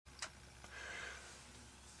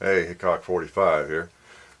Hey, Hickok 45 here.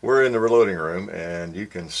 We're in the reloading room and you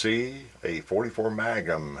can see a 44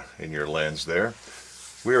 Magnum in your lens there.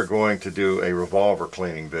 We are going to do a revolver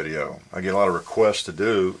cleaning video. I get a lot of requests to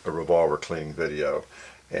do a revolver cleaning video,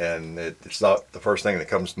 and it's not the first thing that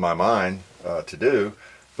comes to my mind to do,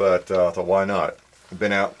 but I thought, why not? I've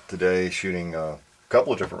been out today shooting a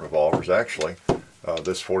couple of different revolvers actually.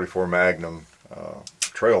 This 44 Magnum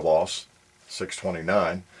Trail Boss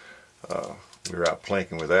 629. We were out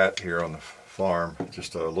planking with that here on the farm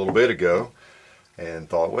just a little bit ago and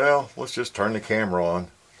thought, well, let's just turn the camera on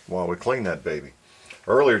while we clean that baby.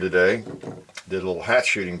 Earlier today, did a little hatch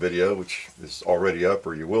shooting video, which is already up,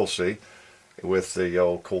 or you will see, with the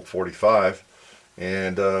old Colt 45,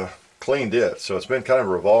 and cleaned it. So it's been kind of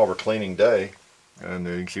a revolver cleaning day, and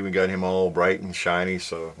you can see we got him all bright and shiny,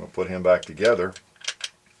 so I'll put him back together.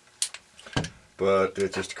 But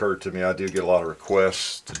it just occurred to me I do get a lot of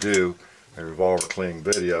requests to do a revolver cleaning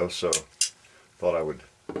video, so thought I would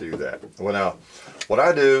do that. Well, now, what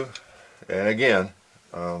I do, and again,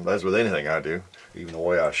 as with anything I do, even the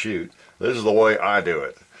way I shoot, this is the way I do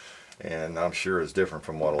it, and I'm sure it's different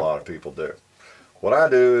from what a lot of people do. What I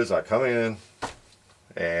do is I come in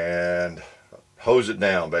and hose it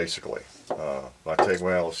down, basically. I take,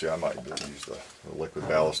 well, let's see, I might use the liquid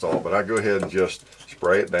ballistol, but I go ahead and just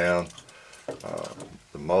spray it down.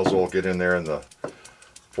 The muzzle, get in there in the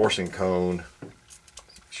forcing cone,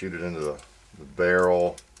 shoot it into the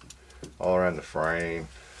barrel, all around the frame.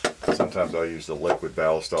 Sometimes I'll use the liquid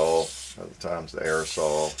ballistol, other times the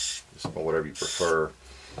aerosol, just whatever you prefer.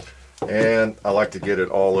 And I like to get it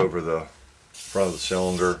all over the front of the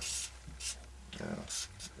cylinder,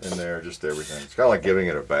 in there, just everything. It's kind of like giving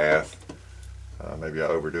it a bath. Maybe I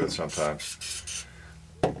overdo it sometimes.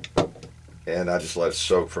 And I just let it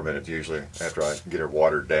soak for a minute, usually after I get it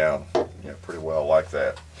watered down, pretty well like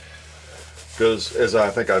that. Because as I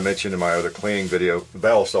think I mentioned in my other cleaning video, the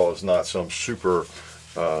ballistol is not some super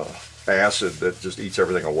acid that just eats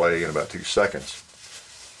everything away in about 2 seconds.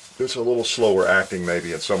 It's a little slower acting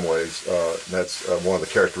maybe in some ways. That's one of the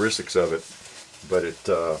characteristics of it, but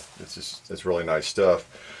it's really nice stuff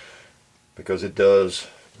because it does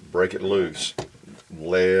break it loose.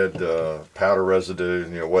 Lead, powder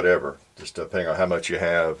residue, whatever, just depending on how much you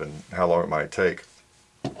have and how long it might take.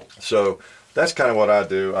 So that's kind of what I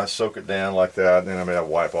do. I soak it down like that, and then I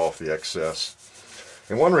wipe off the excess.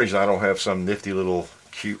 And one reason I don't have some nifty little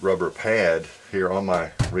cute rubber pad here on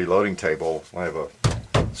my reloading table, I have a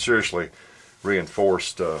seriously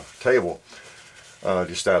reinforced table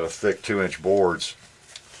just out of thick 2-inch boards,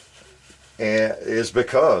 and is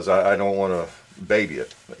because I don't want to baby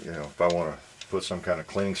it. If I want to put some kind of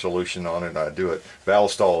cleaning solution on it, I do it.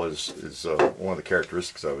 Ballistol is one of the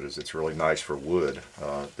characteristics of it is it's really nice for wood.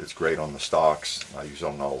 It's great on the stocks. I use it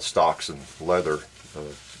on all the stocks and leather,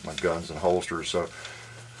 my guns and holsters, so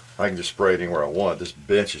I can just spray it anywhere I want. This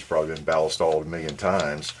bench has probably been ballistoled a million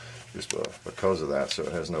times just because of that, so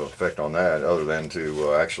it has no effect on that other than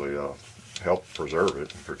to actually help preserve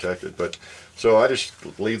it and protect it. But so I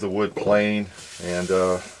just leave the wood plain and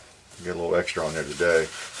get a little extra on there today.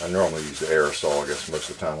 I normally use the aerosol, I guess, most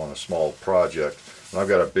of the time on a small project. And I've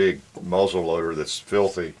got a big muzzle loader that's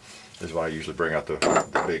filthy. This is when I usually bring out the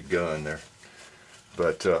big gun there.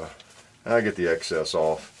 But I get the excess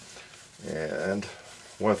off. And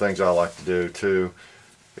one of the things I like to do too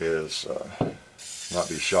is not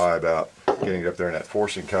be shy about getting it up there in that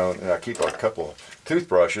forcing cone. And I keep a couple of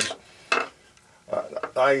toothbrushes.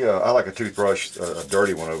 I like a toothbrush, a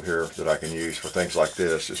dirty one over here that I can use for things like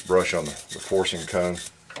this. Just brush on the forcing cone.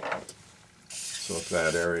 So it's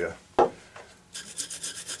that area. And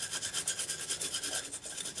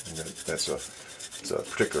it's a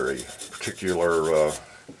particularly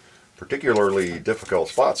difficult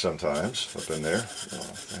spot sometimes up in there.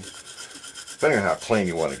 Depending on how clean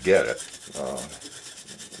you want to get it.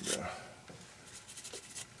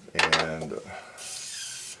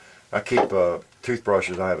 I keep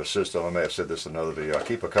toothbrushes. I have a system. I may have said this in another video. I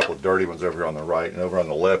keep a couple of dirty ones over here on the right, and over on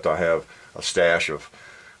the left I have a stash of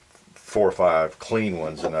 4 or 5 clean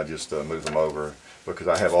ones, and I just move them over because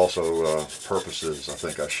I have also purposes. I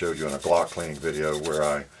think I showed you in a Glock cleaning video where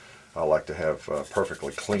I like to have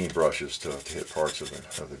perfectly clean brushes to hit parts of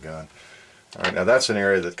the gun. All right, now that's an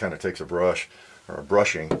area that kind of takes a brush or a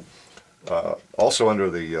brushing. Also under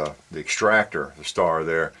the extractor, the star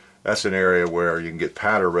there. That's an area where you can get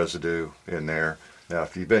powder residue in there. Now,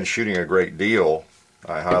 if you've been shooting a great deal,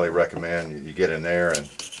 I highly recommend you get in there and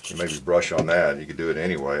you maybe brush on that. You can do it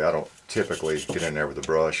anyway. I don't typically get in there with a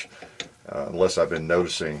brush unless I've been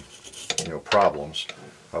noticing, problems.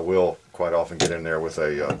 I will quite often get in there with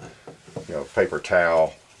a paper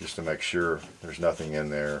towel just to make sure there's nothing in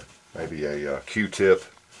there. Maybe a Q-tip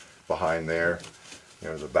behind there, you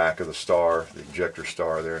know, the back of the star, the ejector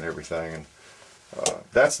star there and everything. And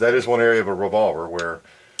that is one area of a revolver where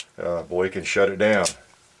boy, you can shut it down,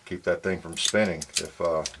 keep that thing from spinning. If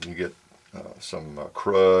you get some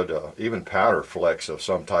crud, even powder flecks of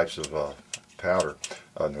some types of powder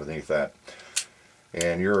underneath that,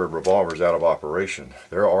 and your revolver's out of operation,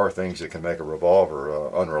 there are things that can make a revolver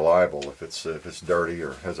unreliable if it's dirty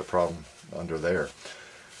or has a problem under there.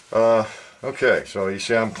 Okay, so you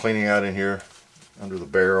see I'm cleaning out in here under the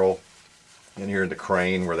barrel, in here in the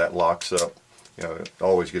crane where that locks up. You know, it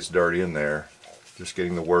always gets dirty in there. Just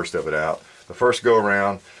getting the worst of it out. The first go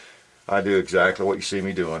around, I do exactly what you see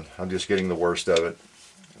me doing. I'm just getting the worst of it.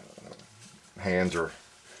 Hands are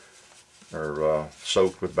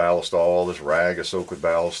soaked with ballistol. This rag is soaked with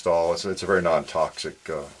ballistol. It's a very non-toxic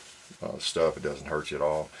stuff. It doesn't hurt you at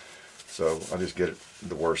all. So I just get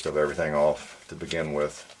the worst of everything off to begin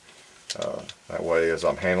with. That way, as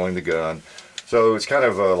I'm handling the gun. So it's kind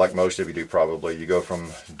of like most of you do probably. You go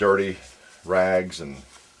from dirty rags and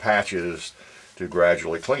patches to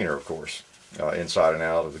gradually cleaner, of course, inside and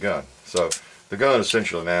out of the gun. So the gun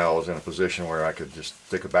essentially now is in a position where I could just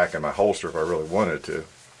stick it back in my holster if I really wanted to.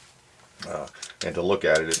 And to look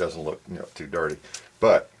at it, it doesn't look, you know, too dirty.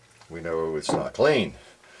 But we know it's not clean.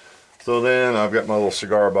 So then I've got my little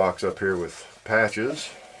cigar box up here with patches.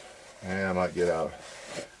 And I might get out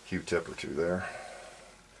a Q-tip or two there.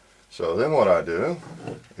 So then what I do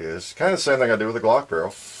is kind of the same thing I do with a Glock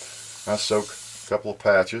barrel. I soak a couple of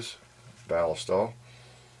patches, ballistol,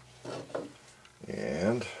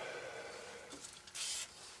 and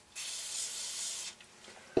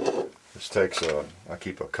this takes I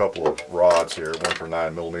keep a couple of rods here, one for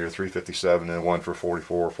 9mm 357 and one for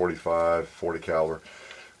 44, 45, 40 caliber.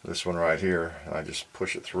 This one right here, I just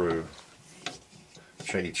push it through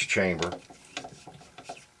each chamber,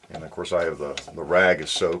 and of course I have the rag is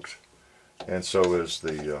soaked, and so is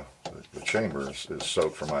the chamber is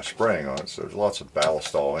soaked from my spraying on it. So there's lots of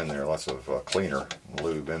ballistol in there, lots of cleaner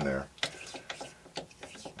lube in there.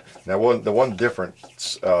 Now the one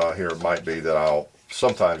difference here might be that I'll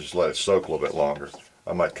sometimes just let it soak a little bit longer.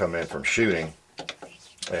 I might come in from shooting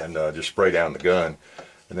and just spray down the gun,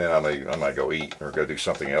 and then I might go eat or go do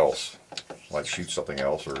something else. I might shoot something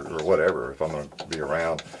else or whatever. If I'm going to be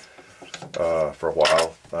around for a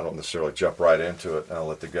while, I don't necessarily jump right into it. I'll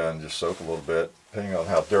let the gun just soak a little bit, depending on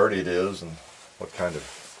how dirty it is and what kind of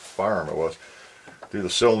firearm it was. Do the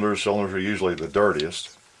cylinders. Cylinders are usually the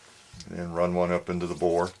dirtiest. And run one up into the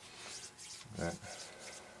bore.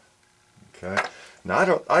 Okay.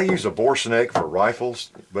 Now I use a bore snake for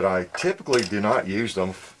rifles, but I typically do not use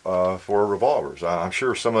them for revolvers. I'm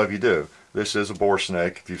sure some of you do. This is a bore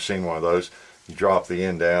snake. If you've seen one of those, you drop the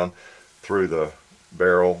end down through the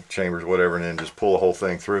barrel, chambers, whatever, and then just pull the whole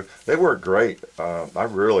thing through. They work great. I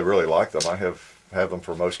really like them. I have them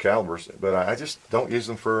for most calibers, but I just don't use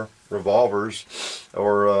them for revolvers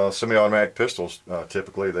or semi-automatic pistols.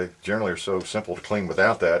 Typically, they generally are so simple to clean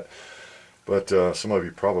without that, but some of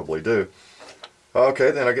you probably do.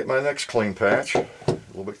 Okay, then I get my next clean patch, a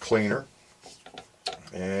little bit cleaner,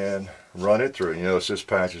 and run it through. You notice this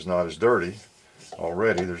patch is not as dirty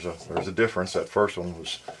already. There's a difference. That first one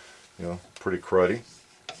was, you know, pretty cruddy,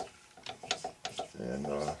 and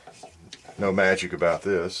no magic about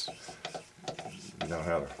this. You know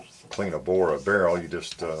how to clean a bore or a barrel. You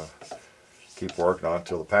just keep working on it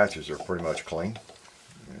until the patches are pretty much clean.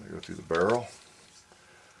 And go through the barrel.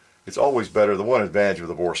 It's always better. The one advantage of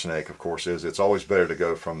the bore snake, of course, is it's always better to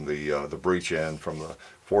go from the breech end, from the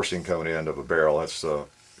forcing cone end of a barrel. That's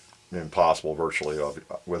impossible virtually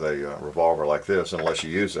with a revolver like this unless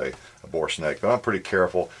you use a bore snake. But I'm pretty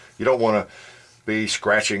careful. You don't want to be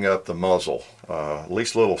scratching up the muzzle. At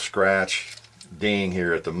least a little scratch, ding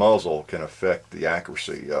here at the muzzle can affect the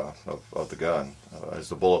accuracy of the gun. As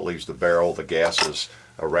the bullet leaves the barrel, the gases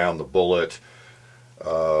around the bullet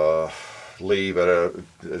leave at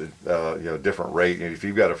a different rate. If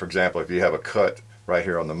you've got for example, if you have a cut right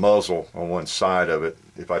here on the muzzle on one side of it,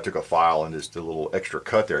 if I took a file and just did a little extra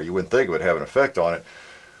cut there, you wouldn't think it would have an effect on it.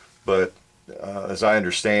 But as I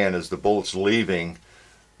understand, as the bullet's leaving,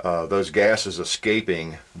 those gases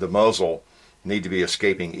escaping the muzzle need to be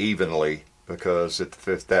escaping evenly, because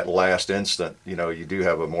if that last instant, you know, you do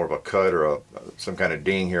have more of a cut or some kind of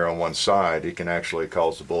ding here on one side, it can actually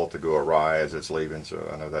cause the bullet to go awry as it's leaving. So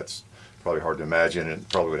I know that's probably hard to imagine. It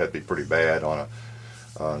probably would have to be pretty bad on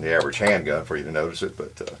the average handgun for you to notice it.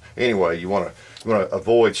 But anyway, you want to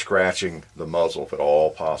avoid scratching the muzzle if at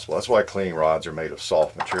all possible. That's why cleaning rods are made of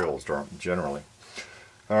soft materials generally.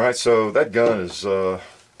 All right, so that gun is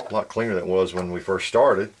a lot cleaner than it was when we first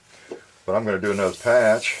started. But I'm going to do another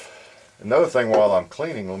patch. Another thing while I'm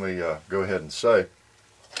cleaning, let me go ahead and say,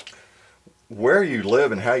 where you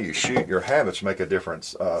live and how you shoot, your habits make a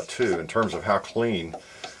difference too, in terms of how clean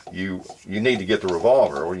you need to get the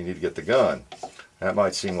revolver, or you need to get the gun. That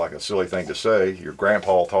might seem like a silly thing to say. Your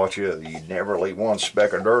grandpa taught you that you never leave one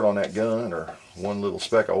speck of dirt on that gun, or one little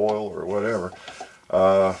speck of oil, or whatever.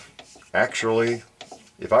 Actually,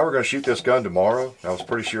 if I were going to shoot this gun tomorrow, I was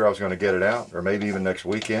pretty sure I was going to get it out, or maybe even next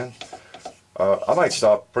weekend, I might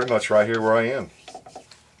stop pretty much right here where I am.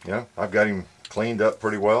 Yeah, I've got him cleaned up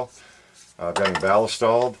pretty well. I've got him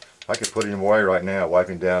ballastalled. I could put him away right now, wipe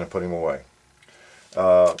him down and put him away.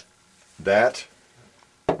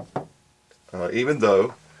 Even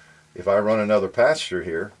though if I run another patch through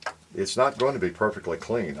here, it's not going to be perfectly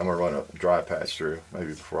clean. I'm going to run a dry patch through, maybe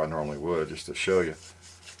before I normally would, just to show you.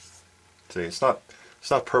 See, it's not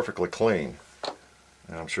perfectly clean,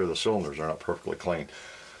 and I'm sure the cylinders are not perfectly clean.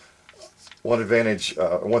 One advantage,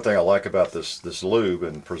 one thing I like about this lube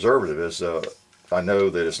and preservative is I know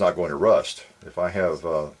that it's not going to rust. If I have,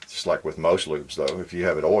 just like with most lubes though, if you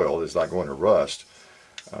have it oiled, it's not going to rust.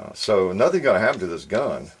 So nothing's going to happen to this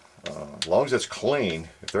gun. As long as it's clean,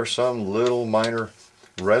 if there's some little minor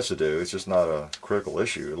residue, it's just not a critical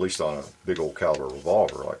issue, at least on a big old caliber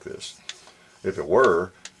revolver like this. If it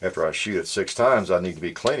were, after I shoot it 6 times, I need to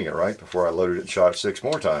be cleaning it right before I loaded it and shot it 6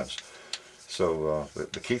 more times. So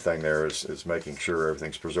the key thing there is making sure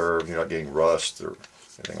everything's preserved, you're not getting rust or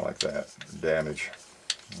anything like that, damage.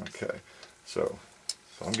 Okay, so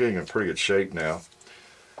I'm getting in pretty good shape now.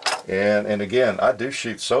 And again, I do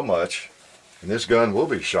shoot so much, and this gun will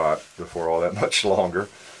be shot before all that much longer,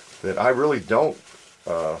 that I really don't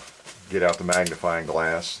get out the magnifying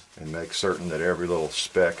glass and make certain that every little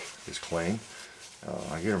speck is clean.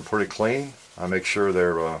 I get them pretty clean. I make sure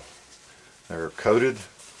they're coated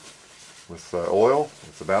with oil,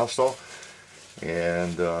 with the ballastall,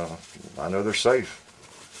 and I know they're safe.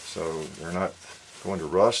 So they're not going to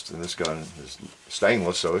rust, and this gun is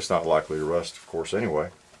stainless, so it's not likely to rust, of course, anyway.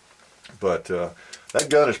 But that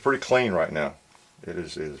gun is pretty clean right now. It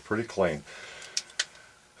is pretty clean.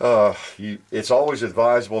 It's always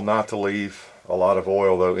advisable not to leave a lot of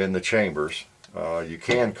oil, though, in the chambers. You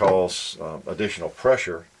can cause additional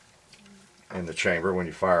pressure in the chamber when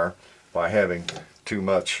you fire by having too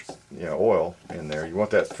much oil in there. You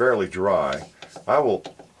want that fairly dry. I will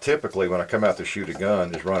typically, when I come out to shoot a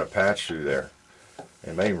gun, just run a patch through there,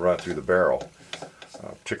 and maybe run through the barrel,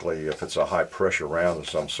 particularly if it's a high pressure round of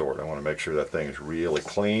some sort. I want to make sure that thing is really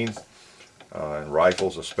clean, and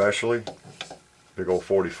rifles especially. Big old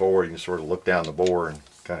 44, you can sort of look down the bore and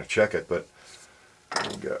kind of check it, but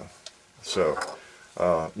there you go. So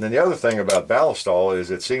then the other thing about ballastall is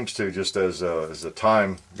it seems to, just as the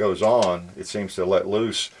time goes on, it seems to let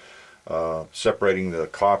loose, separating the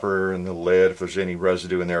copper and the lead, if there's any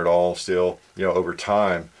residue in there at all still, over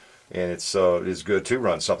time. And it's good to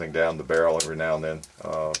run something down the barrel every now and then.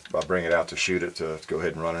 I bring it out to shoot it, to go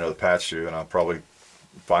ahead and run another patch through, and I'll probably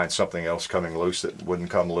find something else coming loose that wouldn't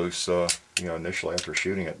come loose initially after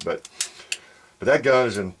shooting it. But that gun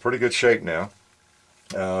is in pretty good shape now,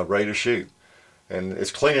 ready to shoot, and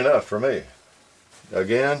it's clean enough for me.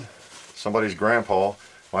 Again, somebody's grandpa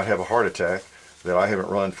might have a heart attack that I haven't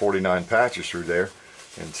run 49 patches through there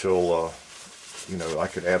until I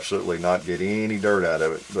could absolutely not get any dirt out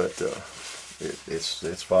of it. But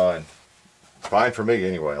it's fine for me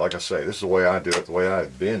anyway. Like I say, this is the way I do it, the way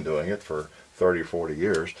I've been doing it for 30 or 40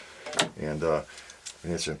 years, and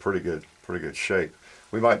it's in pretty good shape.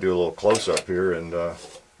 We might do a little close-up here and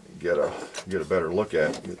get a better look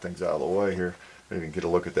at it, get things out of the way here. Maybe get a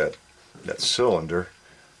look at that cylinder.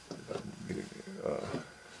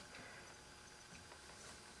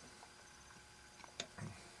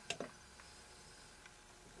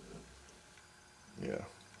 Yeah,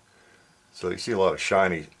 so you see a lot of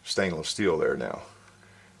shiny stainless steel there now,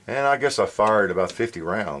 and I guess I fired about 50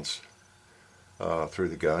 rounds through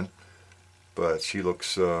the gun, but she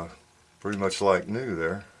looks pretty much like new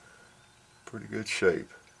there. Pretty good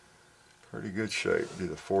shape. Pretty good shape. Do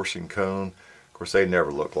the forcing cone. Of course, they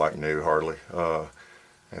never look like new hardly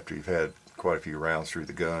after you've had quite a few rounds through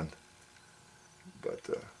the gun. But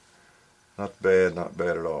not bad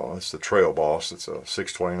at all. It's the Trail Boss. It's a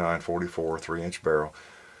 629/44 3-inch barrel,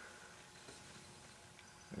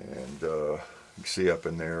 and you can see up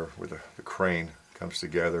in there where the crane comes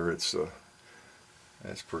together. It's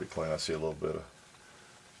that's pretty clean. I see a little bit of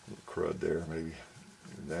crud there, maybe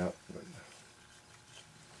that. But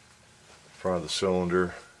front of the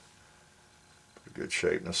cylinder, pretty good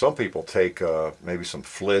shape. Now some people take maybe some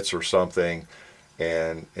flits or something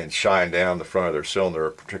and shine down the front of their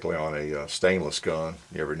cylinder, particularly on a stainless gun.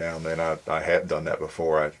 Every now and then, I had done that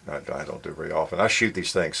before. I don't do it very often. I shoot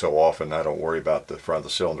these things so often I don't worry about the front of the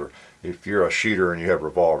cylinder. If you're a shooter and you have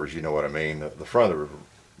revolvers, you know what I mean. The front of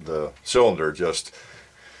the cylinder just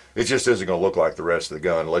isn't going to look like the rest of the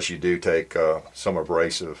gun unless you do take some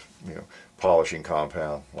abrasive, polishing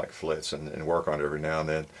compound like Flitz and work on it every now and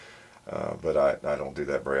then. But I don't do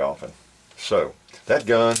that very often. So that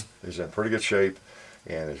gun is in pretty good shape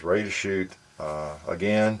and is ready to shoot.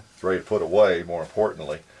 Again, it's ready to put away, more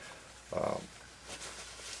importantly.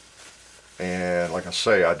 And like I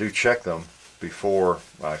say, I do check them before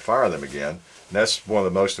I fire them again. And that's one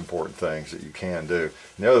of the most important things that you can do.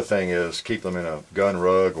 And the other thing is keep them in a gun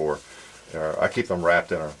rug, or I keep them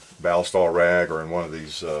wrapped in a ballistol rag or in one of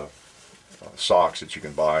these socks that you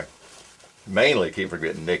can buy. Mainly keep them from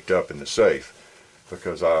getting nicked up in the safe,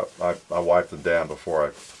 because I wipe them down before I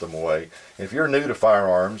put them away. And if you're new to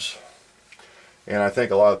firearms, and I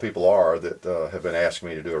think a lot of people are that have been asking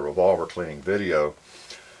me to do a revolver cleaning video,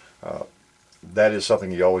 that is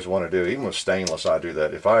something you always want to do. Even with stainless, I do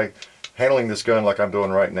that. If handling this gun like I'm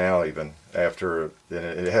doing right now, even after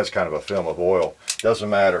it has kind of a film of oil, doesn't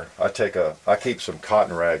matter. I keep some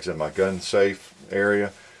cotton rags in my gun safe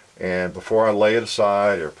area, and before I lay it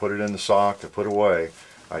aside or put it in the sock to put away,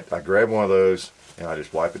 I grab one of those and I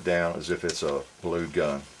just wipe it down as if it's a blued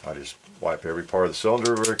gun. I just wipe every part of the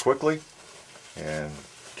cylinder very quickly and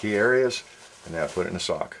key areas, and then I put it in the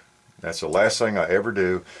sock. That's the last thing I ever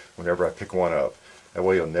do whenever I pick one up. That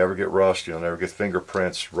way you'll never get rust, you'll never get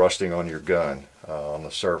fingerprints rusting on your gun on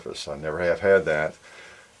the surface. I never have had that,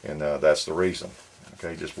 and that's the reason.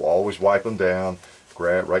 Okay, just always wipe them down,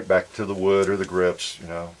 grab right back to the wood or the grips,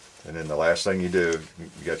 and then the last thing you do,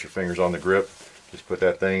 you got your fingers on the grip, just put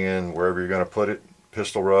that thing in wherever you're going to put it,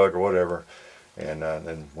 pistol rug or whatever, and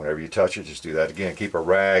then whenever you touch it, just do that again. Keep a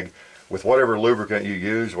rag with whatever lubricant you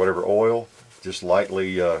use, whatever oil, just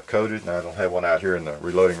lightly coated. And I don't have one out here in the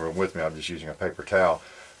reloading room with me. I'm just using a paper towel,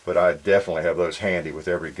 but I definitely have those handy with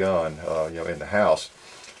every gun, in the house.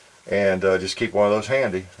 And just keep one of those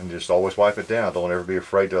handy and just always wipe it down. Don't ever be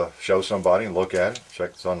afraid to show somebody and look at it,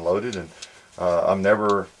 check it's unloaded. And I'm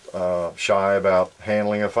never shy about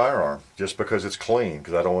handling a firearm just because it's clean,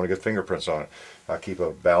 because I don't want to get fingerprints on it. I keep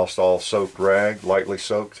a ballistol soaked rag, lightly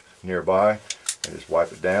soaked, nearby, and just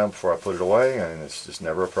wipe it down before I put it away, and it's just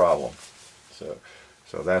never a problem.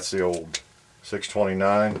 So that's the old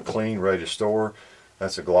 629, clean, ready to store.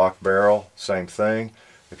 That's a Glock barrel, same thing.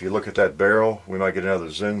 If you look at that barrel, we might get another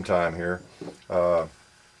zoom time here, and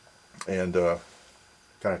kind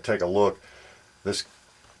of take a look. These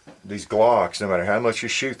Glocks, no matter how much you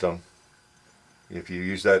shoot them, if you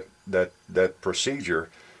use that procedure,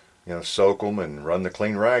 soak them and run the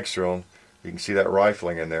clean rags through them, you can see that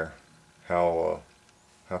rifling in there, how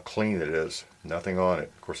clean it is, nothing on it.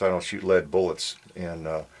 Of course, I don't shoot lead bullets in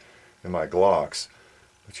my Glocks,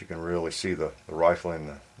 but you can really see the rifling,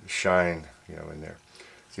 the shine, in there.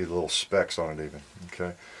 See the little specks on it even.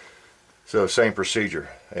 Okay, so same procedure,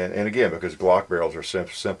 and again, because Glock barrels are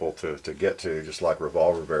simple to get to, just like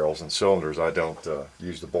revolver barrels and cylinders, I don't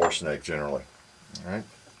use the bore snake generally. All right.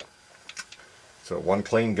 So one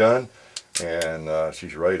clean gun, and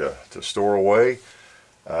she's ready to store away.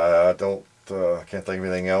 I can't think of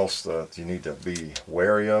anything else that you need to be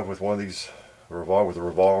wary of with one of these with a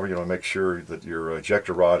revolver. Make sure that your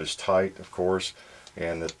ejector rod is tight, of course,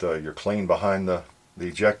 and that you're clean behind the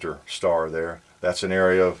ejector star there. That's an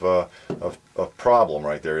area of problem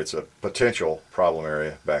right there. It's a potential problem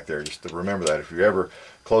area back there. Just to remember that. If you're ever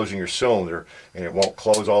closing your cylinder and it won't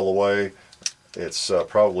close all the way, it's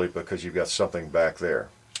probably because you've got something back there.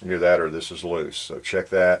 Either that or this is loose. So check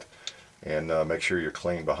that, and make sure you're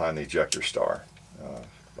clean behind the ejector star.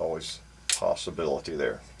 Always possibility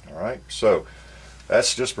there. All right, so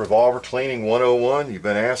that's just Revolver Cleaning 101. You've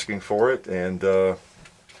been asking for it, and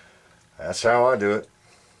that's how I do it.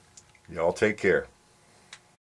 Y'all take care.